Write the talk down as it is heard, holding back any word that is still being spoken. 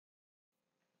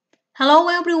Hello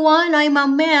everyone, I'm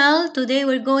Amel. Today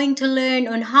we're going to learn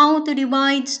on how to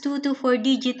divide 2 to 4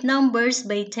 digit numbers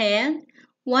by 10,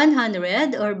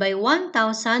 100 or by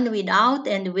 1000 without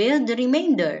and with the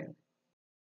remainder.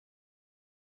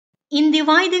 In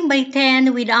dividing by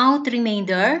 10 without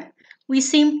remainder, we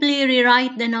simply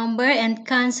rewrite the number and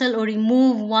cancel or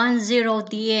remove 1 zero at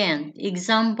the end.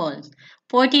 Examples,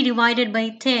 40 divided by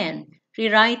 10.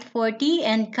 Rewrite 40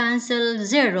 and cancel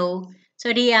 0.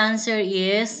 So the answer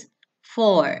is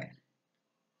 4.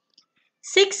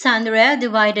 600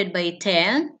 divided by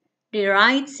 10.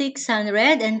 Rewrite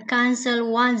 600 and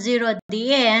cancel 1 zero at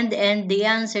the end and the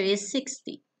answer is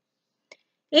 60.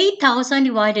 8,000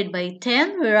 divided by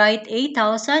 10. Rewrite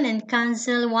 8,000 and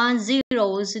cancel 1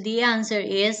 zero. So the answer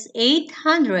is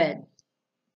 800.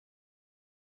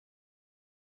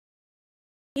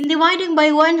 In dividing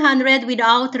by 100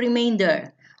 without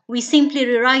remainder, we simply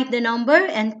rewrite the number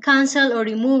and cancel or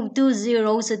remove 2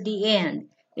 zeros at the end.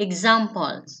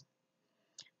 Examples.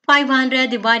 500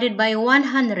 divided by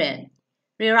 100.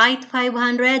 Rewrite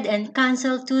 500 and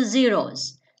cancel 2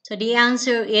 zeros. So the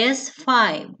answer is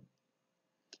 5.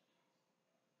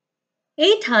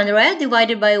 800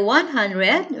 divided by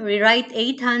 100. Rewrite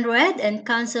 800 and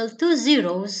cancel 2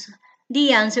 zeros.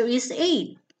 The answer is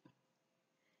 8.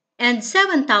 And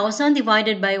 7,000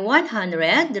 divided by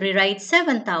 100. Rewrite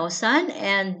 7,000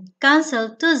 and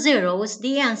cancel 2 zeros.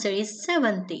 The answer is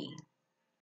 70.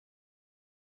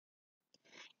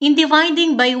 In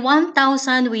dividing by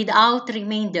 1000 without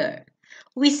remainder,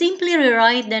 we simply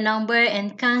rewrite the number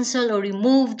and cancel or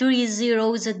remove 3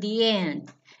 zeros at the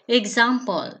end.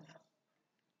 Example,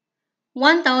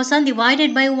 1000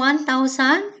 divided by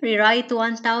 1000, rewrite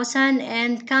 1000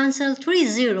 and cancel 3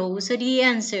 zeros, so the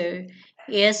answer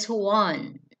is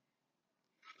 1.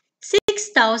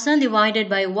 6,000 divided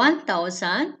by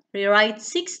 1000, rewrite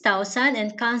 6,000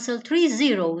 and cancel 3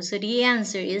 zeros, so the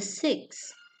answer is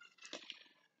 6.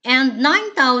 And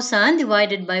 9,000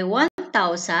 divided by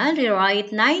 1,000,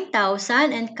 rewrite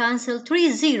 9,000 and cancel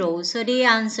 3 zeros, so the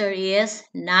answer is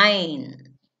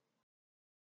 9.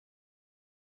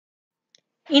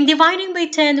 In dividing by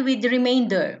 10 with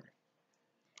remainder,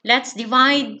 let's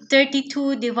divide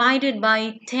 32 divided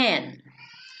by 10.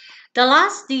 The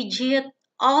last digit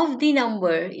of the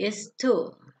number is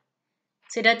 2,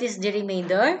 so that is the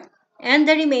remainder, and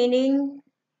the remaining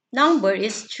number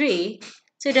is 3,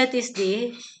 so that is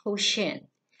the quotient.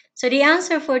 So the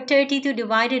answer for 32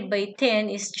 divided by 10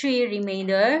 is 3,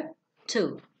 remainder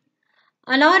 2.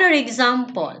 Another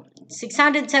example,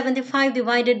 675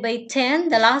 divided by 10,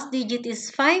 the last digit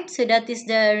is 5, so that is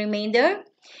the remainder.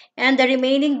 And the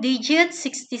remaining digit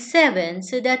 67,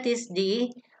 so that is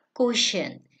the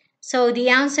quotient. So the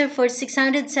answer for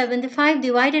 675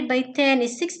 divided by 10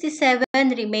 is 67,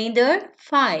 remainder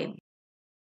 5.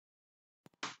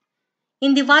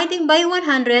 In dividing by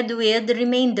 100 with the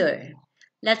remainder,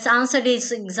 let's answer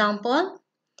this example.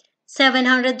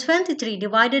 723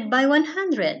 divided by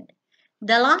 100.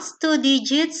 The last two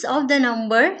digits of the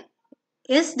number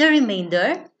is the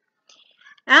remainder,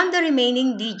 and the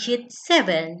remaining digit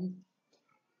 7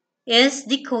 is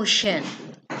the quotient.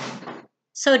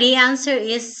 So the answer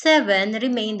is 7,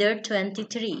 remainder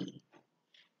 23.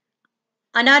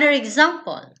 Another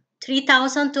example,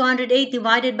 3,208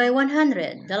 divided by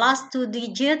 100. The last two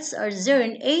digits are 0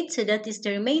 and 8, so that is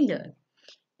the remainder.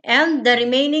 And the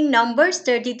remaining numbers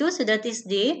 32, so that is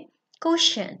the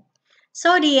quotient.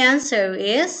 So the answer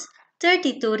is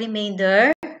 32,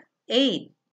 remainder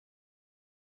 8.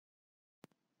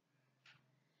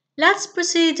 Let's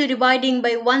proceed to dividing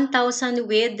by 1000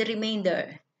 with the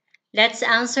remainder. Let's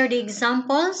answer the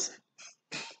examples.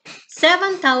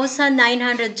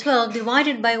 7,912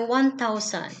 divided by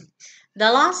 1000.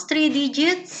 The last three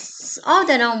digits of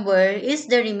the number is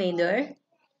the remainder,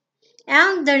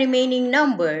 and the remaining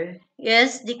number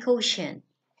is the quotient.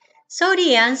 So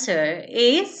the answer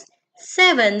is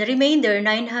 7, remainder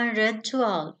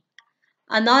 912.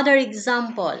 Another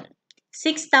example,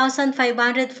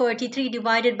 6,543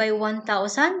 divided by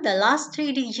 1000. The last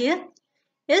three digits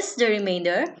is the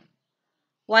remainder,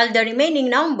 while the remaining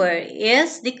number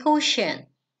is the quotient.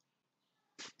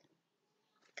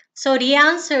 So the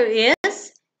answer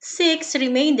is 6,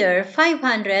 remainder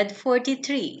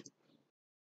 543.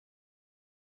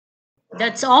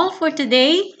 That's all for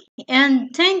today,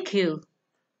 and thank you.